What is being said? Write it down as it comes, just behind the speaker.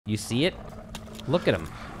You see it? Look at him.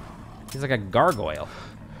 He's like a gargoyle.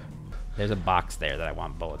 There's a box there that I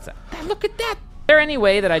want bullets at. Look at that! Is there any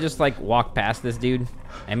way that I just like walk past this dude?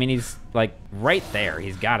 I mean, he's like right there.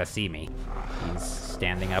 He's gotta see me. He's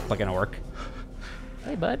standing up like an orc.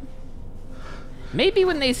 Hey, bud. Maybe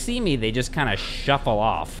when they see me, they just kind of shuffle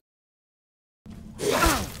off.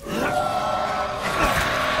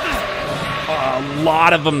 A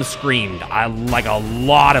lot of them screamed. Like a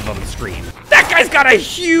lot of them screamed. That guy's got a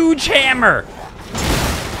huge hammer!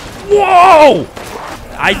 Whoa!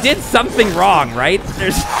 I did something wrong, right?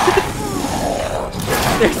 There's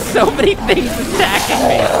so many things attacking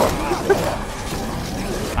me.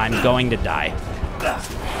 I'm going to die.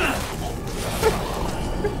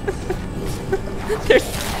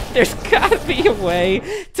 There's gotta be a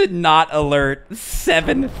way to not alert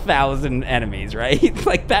 7,000 enemies, right?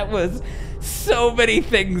 Like, that was so many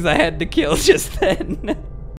things I had to kill just then.